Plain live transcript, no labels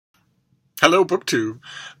Hello, BookTube.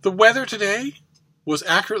 The weather today was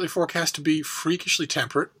accurately forecast to be freakishly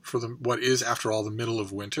temperate for what is, after all, the middle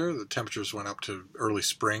of winter. The temperatures went up to early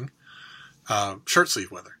spring, shirt sleeve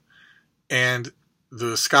weather. And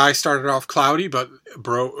the sky started off cloudy, but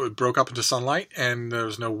broke up into sunlight, and there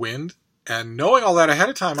was no wind. And knowing all that ahead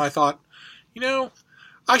of time, I thought,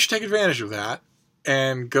 I should take advantage of that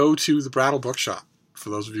and go to the Brattle Bookshop. For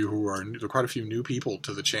those of you who are new, there are quite a few new people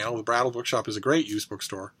to the channel. The Brattle Bookshop is a great used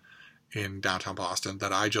bookstore in downtown Boston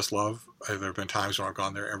that I just love. There have been times when I've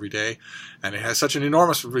gone there every day, and it has such an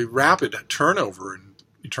enormous, rapid turnover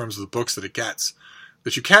in terms of the books that it gets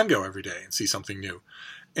that you can go every day and see something new.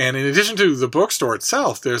 And in addition to the bookstore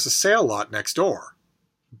itself, there's a sale lot next door.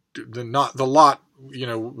 The lot,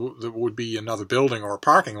 that would be another building or a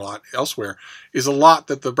parking lot elsewhere, is a lot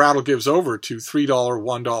that the Brattle gives over to $3,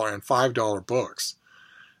 $1, and $5 books,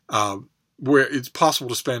 where it's possible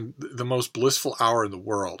to spend the most blissful hour in the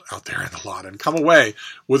world out there in the lot and come away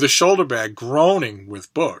with a shoulder bag groaning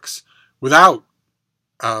with books without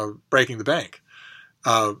breaking the bank.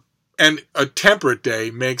 And a temperate day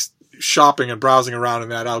makes shopping and browsing around in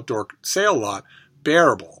that outdoor sale lot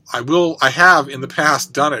bearable. I have in the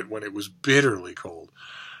past done it when it was bitterly cold,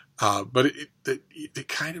 but it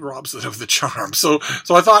kind of robs it of the charm. So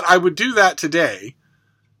I thought I would do that today.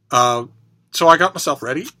 So I got myself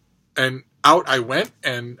ready, and out I went,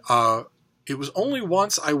 and it was only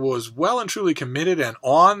once I was well and truly committed and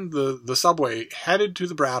on the subway headed to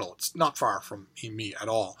the Brattle. It's not far from me at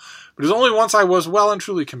all, but it was only once I was well and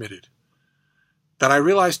truly committed that I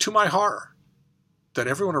realized, to my horror, that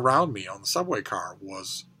everyone around me on the subway car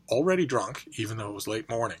was already drunk, even though it was late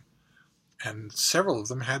morning, and several of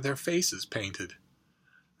them had their faces painted.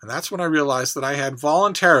 And that's when I realized that I had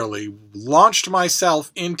voluntarily launched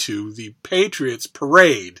myself into the Patriots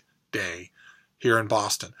parade day here in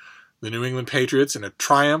Boston. The New England Patriots, in a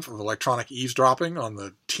triumph of electronic eavesdropping on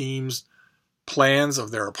the team's plans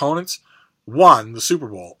of their opponents, won the Super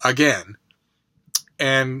Bowl again.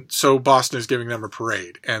 And so Boston is giving them a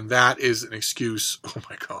parade. And that is an excuse, oh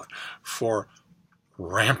my God, for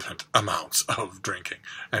rampant amounts of drinking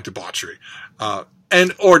and debauchery.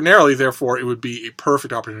 And ordinarily, therefore, it would be a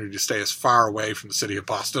perfect opportunity to stay as far away from the city of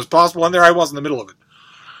Boston as possible. And there I was in the middle of it.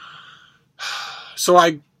 So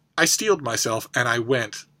I steeled myself and I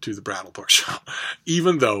went to the Brattle Bookshop,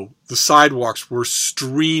 even though the sidewalks were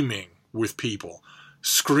streaming with people,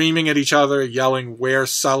 screaming at each other, yelling,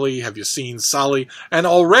 "Where's Sully? Have you seen Sully?" And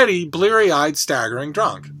already bleary-eyed, staggering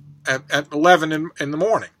drunk at 11 in the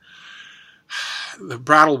morning. The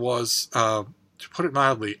Brattle was, to put it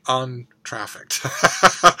mildly, untrafficked.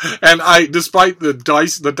 And despite the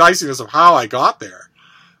diciness of how I got there,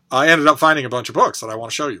 I ended up finding a bunch of books that I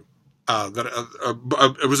want to show you.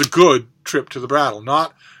 It was a good trip to the Brattle.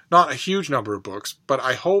 Not a huge number of books, but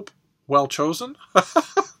I hope well chosen.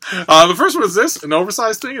 The first one is this, an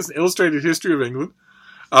oversized thing. It's an illustrated history of England.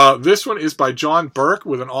 This one is by John Burke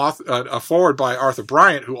with a foreword by Arthur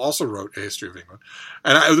Bryant, who also wrote a history of England.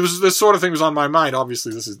 And this sort of thing was on my mind.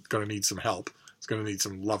 Obviously, this is going to need some help. It's going to need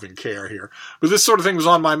some loving care here. But this sort of thing was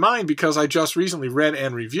on my mind because I just recently read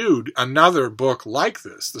and reviewed another book like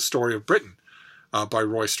this, The Story of Britain, by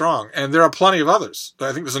Roy Strong. And there are plenty of others.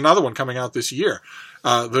 I think there's another one coming out this year.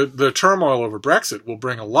 The turmoil over Brexit will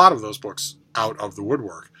bring a lot of those books out of the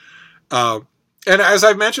woodwork. And as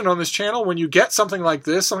I've mentioned on this channel, when you get something like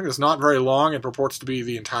this, something that's not very long and purports to be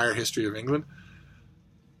the entire history of England,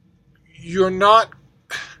 you're not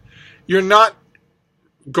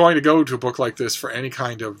going to go to a book like this for any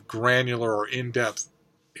kind of granular or in-depth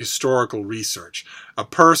historical research. A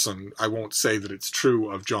person, I won't say that it's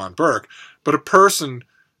true of John Burke, but a person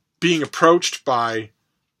being approached by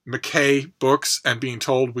Mackay Books and being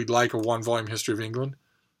told, "We'd like a 1-volume history of England.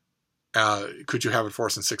 Could you have it for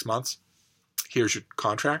us in 6 months? Here's your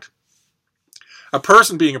contract." A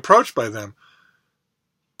person being approached by them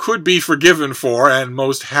could be forgiven for, and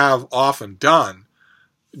most have often done,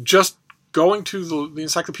 just going to the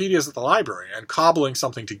encyclopedias at the library and cobbling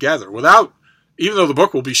something together without, even though the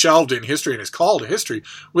book will be shelved in history and is called a history,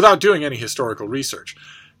 without doing any historical research.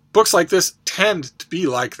 Books like this tend to be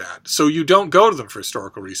like that. So you don't go to them for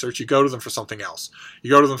historical research. You go to them for something else. You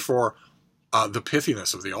go to them for the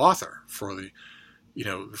pithiness of the author, for the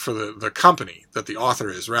company that the author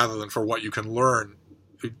is, rather than for what you can learn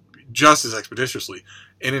just as expeditiously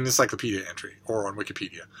in an encyclopedia entry or on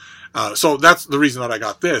Wikipedia. So that's the reason that I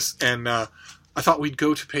got this. And I thought we'd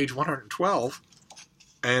go to page 112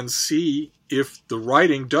 and see if the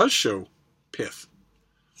writing does show pith.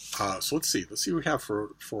 So let's see. Let's see what we have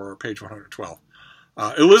for page 112.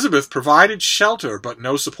 Elizabeth provided shelter but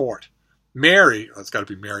no support. Mary, that's got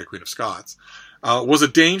to be Mary, Queen of Scots, was a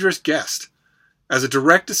dangerous guest. As a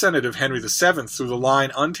direct descendant of Henry VII through the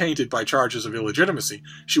line untainted by charges of illegitimacy,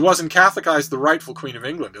 she was in Catholic eyes the rightful Queen of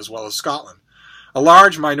England as well as Scotland. A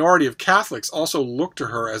large minority of Catholics also looked to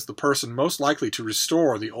her as the person most likely to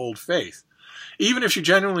restore the old faith. Even if she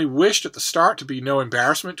genuinely wished at the start to be no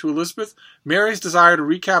embarrassment to Elizabeth, Mary's desire to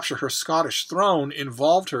recapture her Scottish throne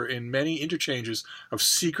involved her in many interchanges of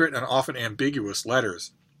secret and often ambiguous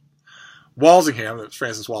letters. Walsingham, that's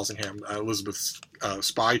Francis Walsingham, Elizabeth's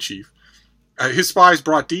spy chief, his spies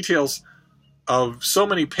brought details of so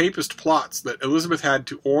many papist plots that Elizabeth had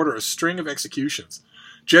to order a string of executions.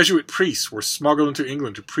 Jesuit priests were smuggled into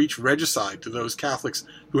England to preach regicide to those Catholics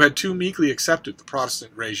who had too meekly accepted the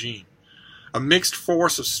Protestant regime. A mixed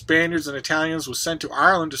force of Spaniards and Italians was sent to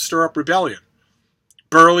Ireland to stir up rebellion.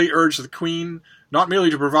 Burghley urged the Queen not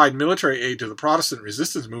merely to provide military aid to the Protestant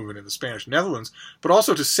resistance movement in the Spanish Netherlands, but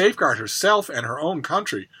also to safeguard herself and her own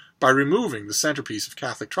country by removing the centerpiece of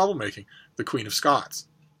Catholic troublemaking, the Queen of Scots.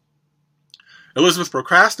 Elizabeth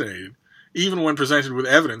procrastinated, even when presented with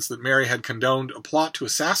evidence that Mary had condoned a plot to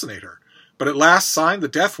assassinate her, but at last signed the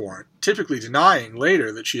death warrant, typically denying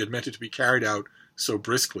later that she had meant it to be carried out so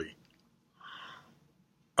briskly.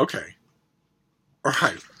 Okay. All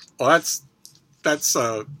right. Well, that's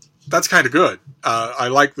kind of good. I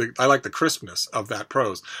like the crispness of that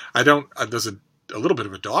prose. There's a little bit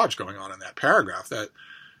of a dodge going on in that paragraph that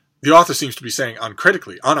the author seems to be saying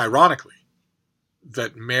uncritically, unironically,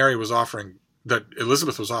 that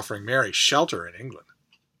Elizabeth was offering Mary shelter in England.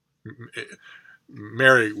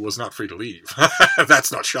 Mary was not free to leave.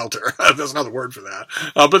 That's not shelter. There's another word for that.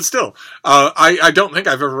 But still, I don't think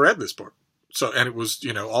I've ever read this book. So, and it was,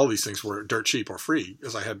 all these things were dirt cheap or free,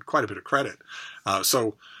 as I had quite a bit of credit.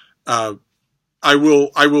 I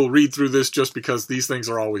will read through this just because these things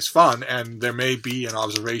are always fun, and there may be an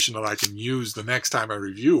observation that I can use the next time I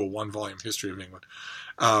review a one-volume history of England.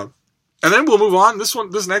 And then we'll move on.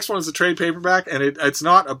 This next one is a trade paperback, and it's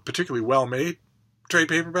not a particularly well-made trade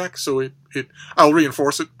paperback, so I'll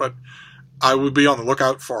reinforce it, but I would be on the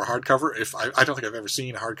lookout for a hardcover. I don't think I've ever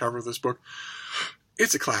seen a hardcover of this book.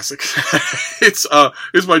 It's a classic. It's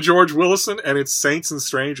by George Willison, and it's Saints and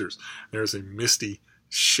Strangers. There's a misty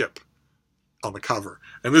ship on the cover,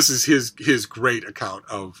 and this is his great account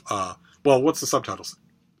of what's the subtitles?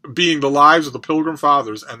 Being the lives of the Pilgrim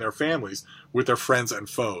Fathers and their families with their friends and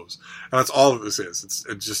foes. And that's all that this is.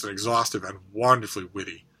 It's just an exhaustive and wonderfully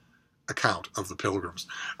witty account of the Pilgrims.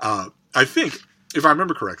 I think, if I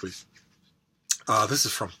remember correctly, this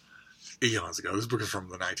is from eons ago. This book is from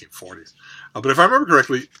the 1940s. But if I remember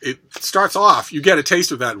correctly, it starts off, you get a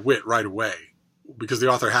taste of that wit right away, because the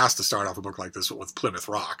author has to start off a book like this with Plymouth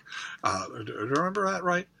Rock. Do you remember that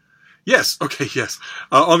right? Yes. Okay, yes.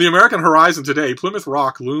 On the American horizon today, Plymouth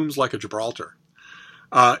Rock looms like a Gibraltar.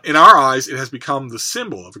 In our eyes, it has become the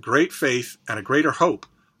symbol of a great faith and a greater hope,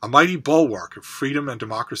 a mighty bulwark of freedom and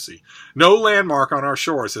democracy. No landmark on our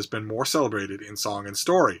shores has been more celebrated in song and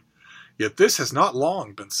story. Yet this has not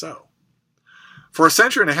long been so. For a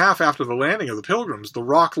century and a half after the landing of the Pilgrims, the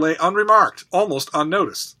rock lay unremarked, almost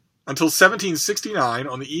unnoticed. Until 1769,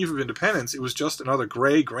 on the eve of independence, it was just another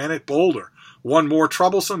gray granite boulder, one more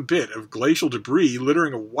troublesome bit of glacial debris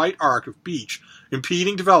littering a white arc of beach,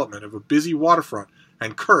 impeding development of a busy waterfront,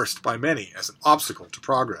 and cursed by many as an obstacle to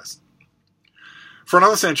progress. For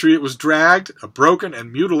another century, it was dragged, a broken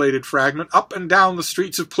and mutilated fragment, up and down the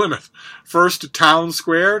streets of Plymouth, first to Town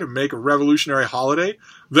Square to make a revolutionary holiday,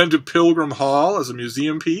 then to Pilgrim Hall as a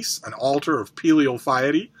museum piece, an altar of Pelial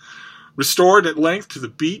piety, restored at length to the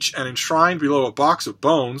beach and enshrined below a box of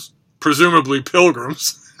bones, presumably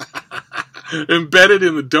pilgrims, embedded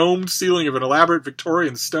in the domed ceiling of an elaborate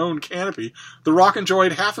Victorian stone canopy, the rock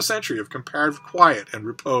enjoyed half a century of comparative quiet and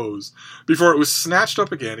repose, before it was snatched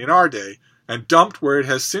up again in our day and dumped where it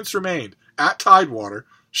has since remained, at tidewater,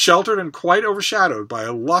 sheltered and quite overshadowed by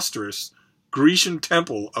a lustrous Grecian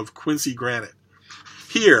temple of Quincy granite.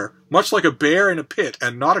 Here, much like a bear in a pit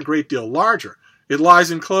and not a great deal larger, it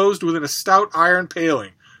lies enclosed within a stout iron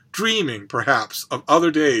paling, dreaming, perhaps, of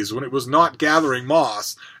other days when it was not gathering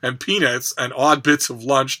moss and peanuts and odd bits of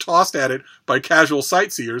lunch tossed at it by casual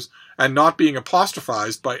sightseers and not being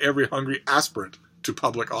apostrophized by every hungry aspirant to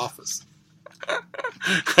public office.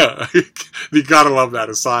 You gotta love that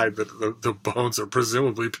aside that the bones are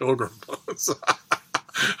presumably pilgrim bones.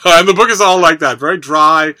 And the book is all like that, very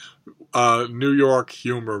dry New York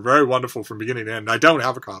humor, very wonderful from beginning to end. I don't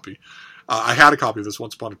have a copy. I had a copy of this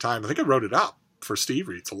once upon a time. I think I wrote it up for Steve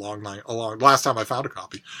Reads last time I found a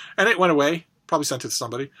copy. And it went away. Probably sent it to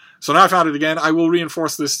somebody. So now I found it again. I will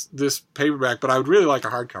reinforce this paperback, but I would really like a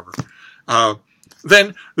hardcover.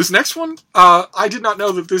 Then this next one, I did not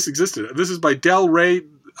know that this existed. This is by Del Rey.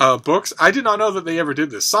 books. I did not know that they ever did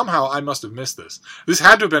this. Somehow I must have missed this. This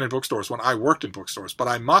had to have been in bookstores when I worked in bookstores, but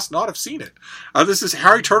I must not have seen it. This is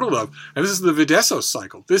Harry Turtledove, and this is the Videssos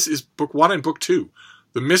cycle. This is book 1 and book 2,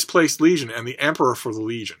 The Misplaced Legion and the Emperor for the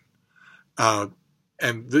Legion.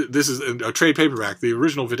 This is a trade paperback. The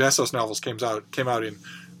original Videssos novels came out in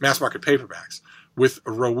mass market paperbacks with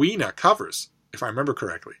Rowena covers, if I remember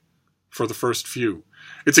correctly, for the first few.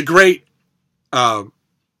 It's a great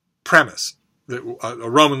premise. That a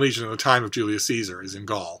Roman legion in the time of Julius Caesar is in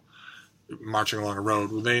Gaul, marching along a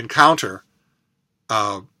road. When they encounter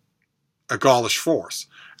a Gaulish force,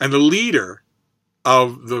 and the leader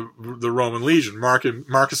of the Roman legion,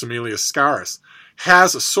 Marcus Aemilius Scaurus,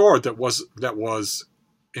 has a sword that was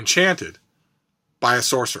enchanted by a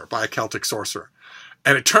sorcerer, by a Celtic sorcerer.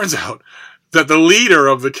 And it turns out that the leader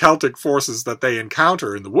of the Celtic forces that they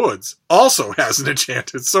encounter in the woods also has an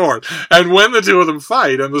enchanted sword. And when the two of them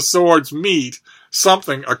fight and the swords meet,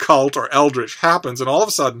 something occult or eldritch happens, and all of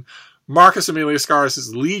a sudden, Marcus Aemilius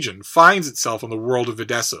Scaurus' legion finds itself in the world of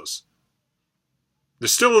Videssos.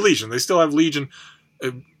 There's still a legion. They still have legion,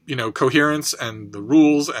 coherence and the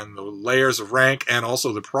rules and the layers of rank and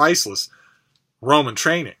also the priceless Roman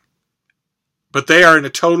training. But they are in a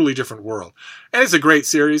totally different world. And it's a great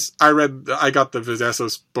series. I got the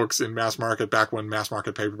Videssos books in mass market back when mass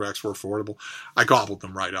market paperbacks were affordable. I gobbled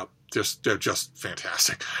them right up. They're just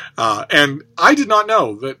fantastic. And I did not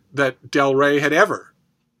know that Del Rey had ever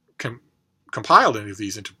compiled any of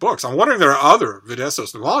these into books. I'm wondering if there are other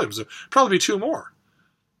Videssos volumes. There'll probably be 2 more.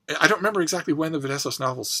 I don't remember exactly when the Videssos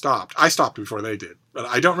novels stopped. I stopped before they did. But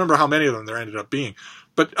I don't remember how many of them there ended up being.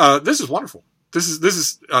 But this is wonderful. This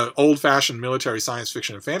is old-fashioned military science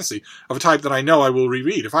fiction and fantasy of a type that I know I will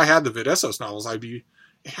reread. If I had the Videssos novels, I'd be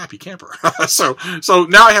a happy camper. So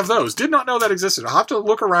now I have those. Did not know that existed. I'll have to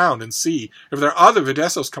look around and see if there are other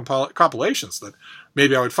Videssos compilations that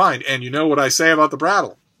maybe I would find. And you know what I say about the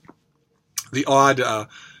Brattle. The odd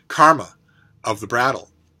karma of the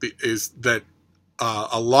Brattle is that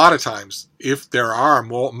a lot of times, if there are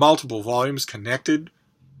multiple volumes connected,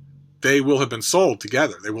 they will have been sold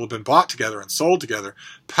together. They will have been bought together and sold together,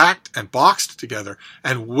 packed and boxed together,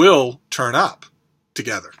 and will turn up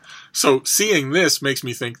together. So seeing this makes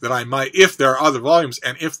me think that I might, if there are other volumes,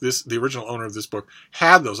 and if the original owner of this book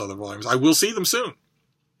had those other volumes, I will see them soon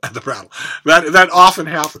at the Brattle. That often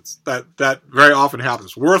happens. That very often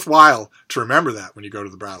happens. Worthwhile to remember that when you go to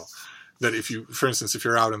the Brattle. That if you, for instance, if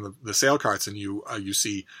you're out in the sale carts and you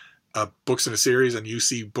see books in a series and you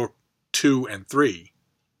see book 2 and 3,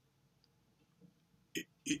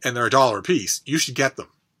 and they're $1 a piece, you should get them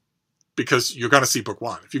because you're going to see book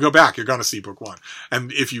 1. If you go back, you're going to see book 1.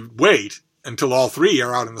 And if you wait until all 3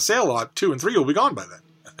 are out in the sale lot, 2 and 3 will be gone by then.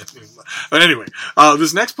 But anyway,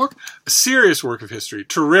 this next book, a serious work of history,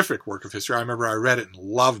 terrific work of history. I remember I read it and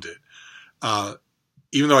loved it.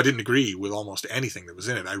 Even though I didn't agree with almost anything that was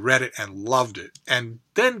in it, I read it and loved it, and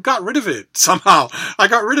then got rid of it somehow. I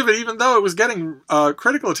got rid of it even though it was getting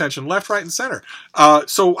critical attention left, right, and center.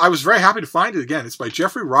 So I was very happy to find it again. It's by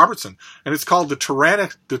Jeffrey Robertson, and it's called The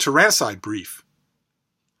Tyrannicide Brief.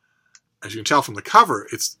 As you can tell from the cover,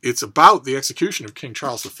 it's about the execution of King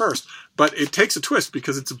Charles I, but it takes a twist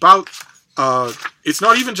because it's about, it's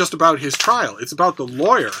not even just about his trial. It's about the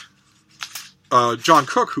lawyer, John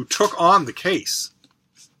Cook, who took on the case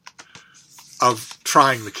of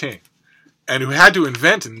trying the king, and who had to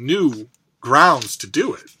invent new grounds to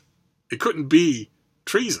do it. It couldn't be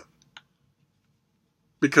treason.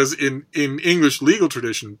 Because in English legal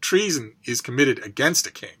tradition, treason is committed against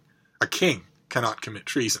a king. A king cannot commit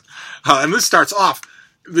treason. And this starts off,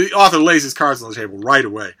 the author lays his cards on the table right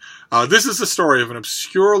away. This is the story of an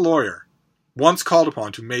obscure lawyer once called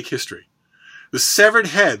upon to make history. The severed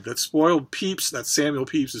head that spoiled Samuel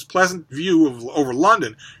Pepys' pleasant view over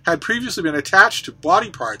London had previously been attached to body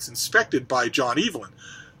parts inspected by John Evelyn,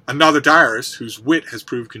 another diarist whose wit has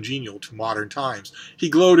proved congenial to modern times. He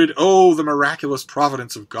gloated, "Oh, the miraculous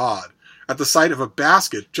providence of God," at the sight of a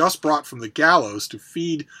basket just brought from the gallows to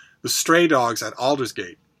feed the stray dogs at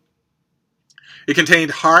Aldersgate. It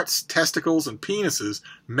contained hearts, testicles, and penises,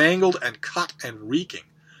 mangled and cut and reeking,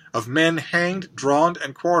 of men hanged, drawn,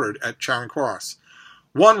 and quartered at Charing Cross.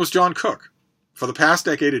 One was John Cook, for the past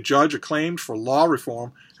decade a judge acclaimed for law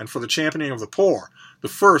reform and for the championing of the poor, the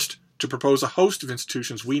first to propose a host of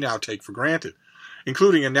institutions we now take for granted,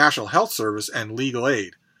 including a national health service and legal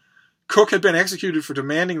aid. Cook had been executed for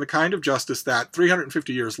demanding the kind of justice that,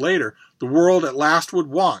 350 years later, the world at last would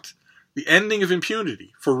want, the ending of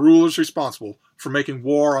impunity for rulers responsible for making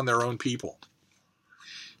war on their own people.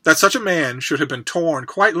 That such a man should have been torn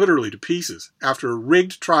quite literally to pieces after a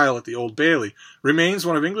rigged trial at the Old Bailey remains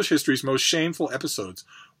one of English history's most shameful episodes,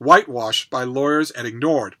 whitewashed by lawyers and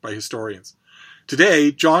ignored by historians.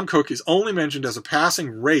 Today, John Cook is only mentioned as a passing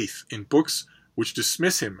wraith in books which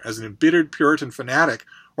dismiss him as an embittered Puritan fanatic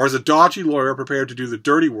or as a dodgy lawyer prepared to do the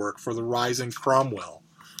dirty work for the rising Cromwell.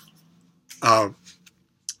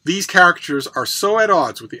 These caricatures are so at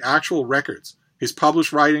odds with the actual records, his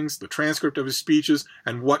published writings, the transcript of his speeches,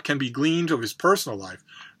 and what can be gleaned of his personal life,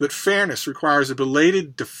 that fairness requires a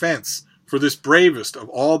belated defense for this bravest of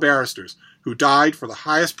all barristers who died for the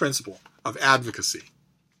highest principle of advocacy.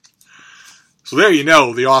 So there you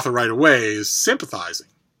know the author right away is sympathizing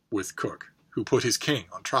with Cook, who put his king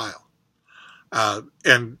on trial.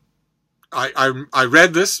 And I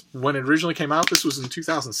read this when it originally came out. This was in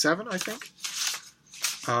 2007, I think.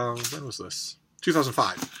 When was this?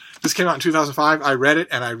 2005. This came out in 2005. I read it,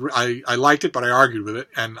 and I liked it, but I argued with it,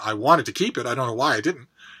 and I wanted to keep it. I don't know why I didn't.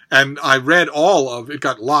 And I read all of it.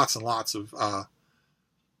 Got lots and lots of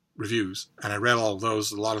reviews, and I read all of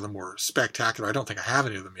those. A lot of them were spectacular. I don't think I have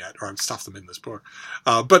any of them yet, or I've stuffed them in this book.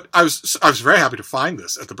 But I was very happy to find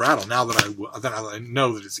this at the Brattle, now that I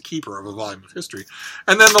know that it's a keeper of a volume of history.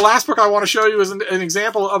 And then the last book I want to show you is an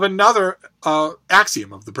example of another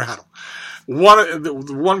axiom of the Brattle. The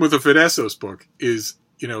one with the Fidessos book is,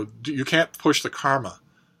 you can't push the karma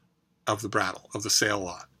of the Brattle, of the sale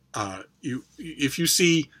lot. If you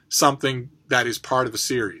see something that is part of a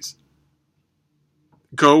series,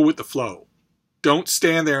 go with the flow. Don't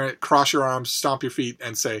stand there and cross your arms, stomp your feet,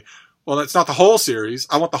 and say, well, that's not the whole series.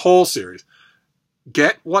 I want the whole series.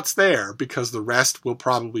 Get what's there, because the rest will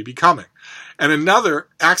probably be coming. And another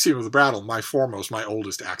axiom of the Brattle, my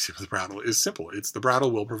oldest axiom of the Brattle, is simple. It's the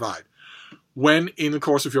Brattle will provide. When, in the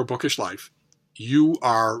course of your bookish life,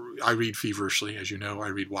 I read feverishly, as you know, I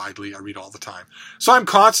read widely, I read all the time. So I'm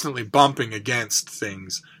constantly bumping against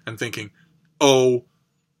things and thinking, oh,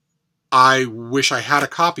 I wish I had a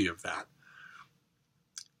copy of that.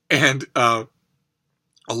 And a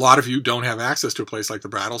lot of you don't have access to a place like the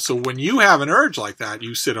Brattle. So when you have an urge like that,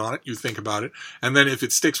 you sit on it, you think about it, and then if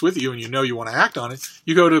it sticks with you and you want to act on it,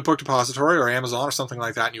 you go to a book depository or Amazon or something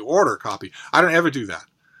like that and you order a copy. I don't ever do that.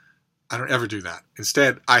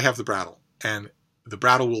 Instead, I have the Brattle, and the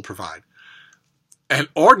Brattle will provide. And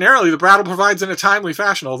ordinarily, the Brattle provides in a timely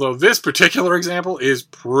fashion, although this particular example is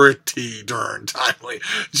pretty darn timely.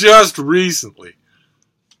 Just recently,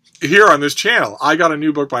 here on this channel, I got a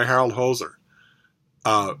new book by Harold Holzer,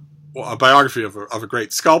 a biography of a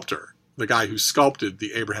great sculptor, the guy who sculpted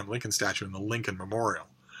the Abraham Lincoln statue in the Lincoln Memorial.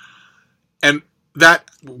 And that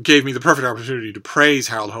gave me the perfect opportunity to praise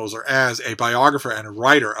Harold Holzer as a biographer and a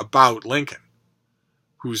writer about Lincoln,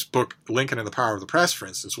 whose book, Lincoln and the Power of the Press, for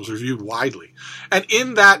instance, was reviewed widely. And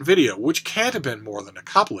in that video, which can't have been more than a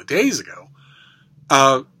couple of days ago,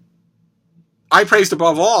 I praised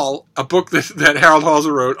above all a book that Harold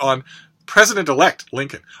Holzer wrote on President-elect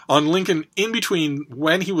Lincoln, on Lincoln in between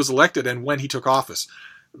when he was elected and when he took office.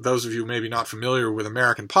 Those of you maybe not familiar with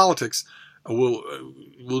American politics will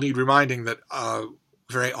need reminding that,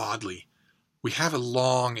 very oddly, we have a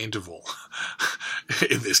long interval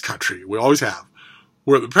in this country. We always have,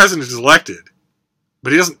 where the president is elected,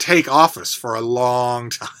 but he doesn't take office for a long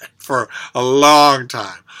time,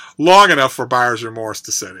 long enough for buyer's remorse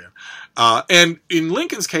to set in. And in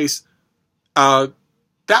Lincoln's case,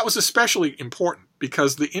 that was especially important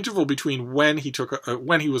because the interval between when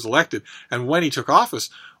he was elected and when he took office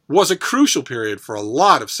was a crucial period for a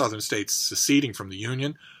lot of southern states seceding from the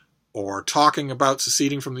Union or talking about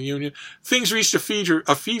seceding from the Union. Things reached a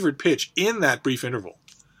fevered pitch in that brief interval.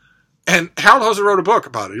 And Harold Holzer wrote a book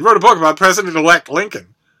about it. He wrote a book about President-elect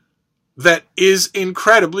Lincoln that is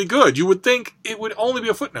incredibly good. You would think it would only be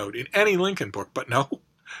a footnote in any Lincoln book, but no.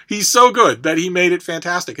 He's so good that he made it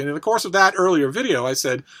fantastic. And in the course of that earlier video, I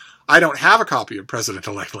said, I don't have a copy of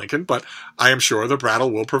President-elect Lincoln, but I am sure the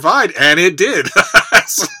Brattle will provide. And it did.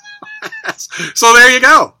 So there you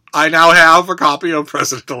go. I now have a copy of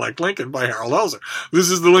President-elect Lincoln by Harold Holzer. This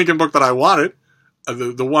is the Lincoln book that I wanted.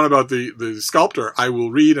 The one about the sculptor I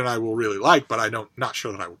will read and I will really like, but I'm not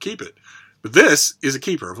sure that I will keep it. But this is a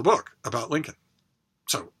keeper of a book about Lincoln.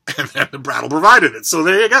 So, and the Brattle provided it. So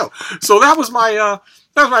there you go. So that was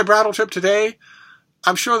my Brattle trip today.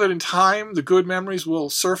 I'm sure that in time the good memories will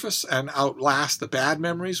surface and outlast the bad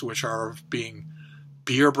memories, which are being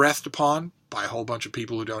beer-breathed upon by a whole bunch of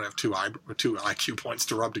people who don't have two IQ points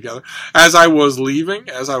to rub together. As I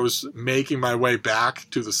was making my way back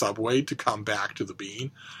to the subway to come back to the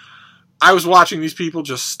Bean, I was watching these people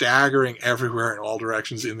just staggering everywhere in all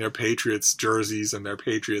directions in their Patriots jerseys and their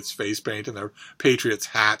Patriots face paint and their Patriots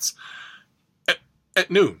hats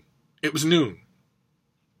at noon. It was noon.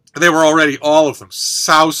 They were already, all of them,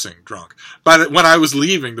 sousing drunk. When I was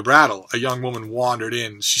leaving the Brattle, a young woman wandered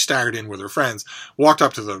in. She staggered in with her friends, walked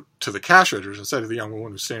up to the cash registers and said to the young woman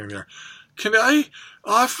who was standing there, "Can I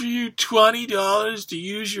offer you $20 to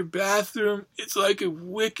use your bathroom? It's like a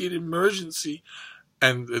wicked emergency."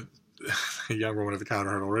 And the young woman at the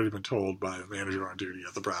counter had already been told by the manager on duty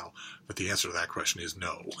at the Brattle that the answer to that question is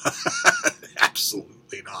no.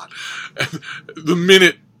 Absolutely not. And the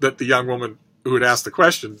minute that the young woman who had asked the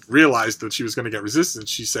question realized that she was going to get resistance,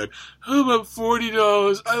 she said, "How about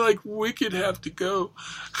 $40? I like wicked have to go."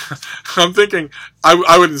 I'm thinking,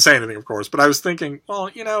 I wouldn't say anything, of course, but I was thinking, well,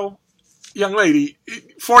 young lady,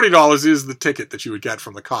 $40 is the ticket that you would get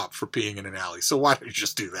from the cop for peeing in an alley. So why don't you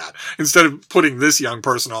just do that instead of putting this young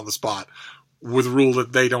person on the spot with a rule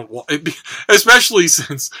that they don't want, especially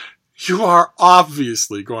since you are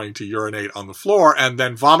obviously going to urinate on the floor and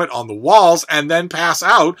then vomit on the walls and then pass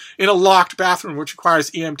out in a locked bathroom, which requires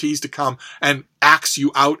EMTs to come and axe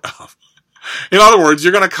you out of. In other words,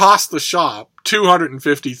 you're going to cost the shop $250,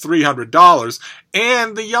 $300,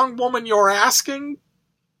 and the young woman you're asking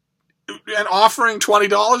and offering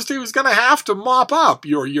 $20 to is going to have to mop up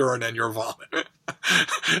your urine and your vomit.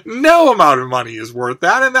 No amount of money is worth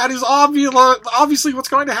that, and that is obviously what's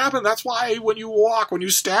going to happen. That's why when you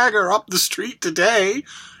stagger up the street today,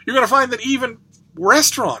 you're going to find that even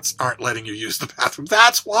restaurants aren't letting you use the bathroom.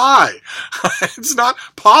 That's why. It's not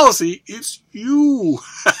policy, it's you.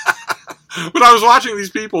 But I was watching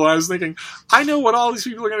these people, and I was thinking, I know what all these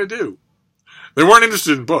people are going to do. They weren't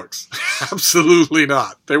interested in books. Absolutely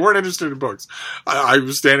not. They weren't interested in books. I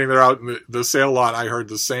was standing there out in the sale lot. I heard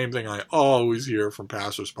the same thing I always hear from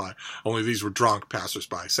passersby. Only these were drunk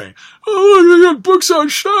passersby saying, "Oh, they got books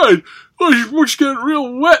outside. Oh, your books getting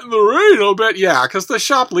real wet in the rain, I'll bet." Yeah, because the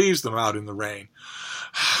shop leaves them out in the rain.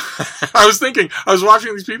 I was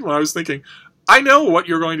watching these people and I was thinking, I know what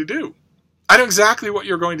you're going to do. I know exactly what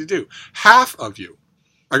you're going to do. Half of you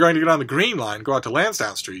are going to get on the Green Line, go out to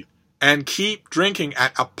Lansdowne Street, and keep drinking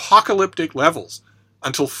at apocalyptic levels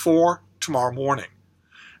until 4 tomorrow morning.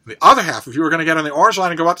 And the other half of you are going to get on the Orange Line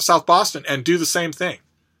and go out to South Boston and do the same thing.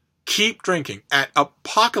 Keep drinking at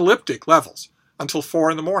apocalyptic levels until 4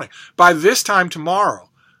 in the morning. By this time tomorrow,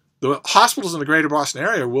 the hospitals in the greater Boston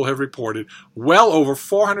area will have reported well over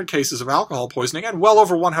 400 cases of alcohol poisoning and well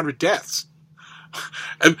over 100 deaths.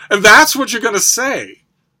 And that's what you're going to say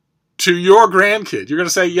to your grandkid. You're going to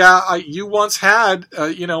say, "Yeah, you once had,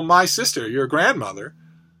 my sister, your grandmother,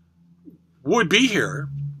 would be here.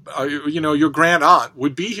 Your grand aunt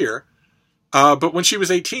would be here. But when she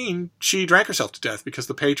was 18, she drank herself to death because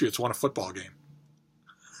the Patriots won a football game."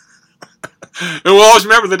 And we'll always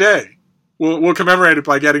remember the day. We'll commemorate it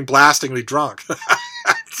by getting blastingly drunk.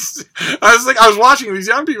 I was watching these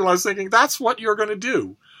young people. I was thinking, that's what you're going to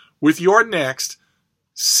do with your next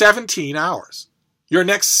 17 hours. Your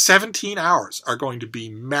next 17 hours are going to be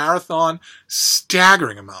marathon,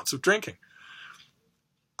 staggering amounts of drinking.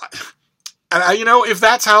 And if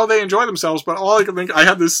that's how they enjoy themselves, but all I can think, I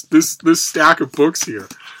have this stack of books here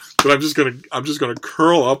that I'm just gonna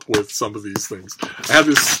curl up with some of these things. I have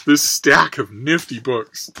this stack of nifty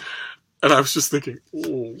books, and I was just thinking,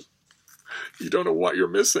 oh, you don't know what you're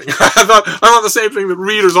missing. I thought the same thing that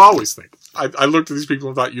readers always think. I looked at these people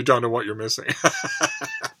and thought, you don't know what you're missing.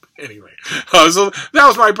 Anyway, so that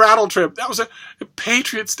was my Brattle trip. That was a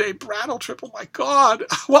Patriots Day Brattle trip. Oh my God,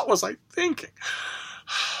 what was I thinking?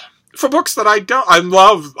 For books that I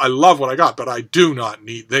love what I got, but I do not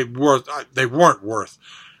need. They weren't worth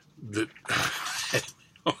the.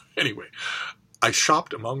 Anyway, I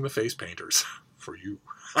shopped among the face painters for you.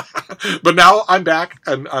 But now I'm back,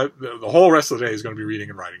 and the whole rest of the day is going to be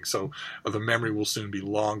reading and writing, so the memory will soon be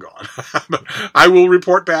long gone. But I will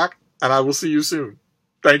report back, and I will see you soon.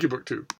 Thank you, BookTube.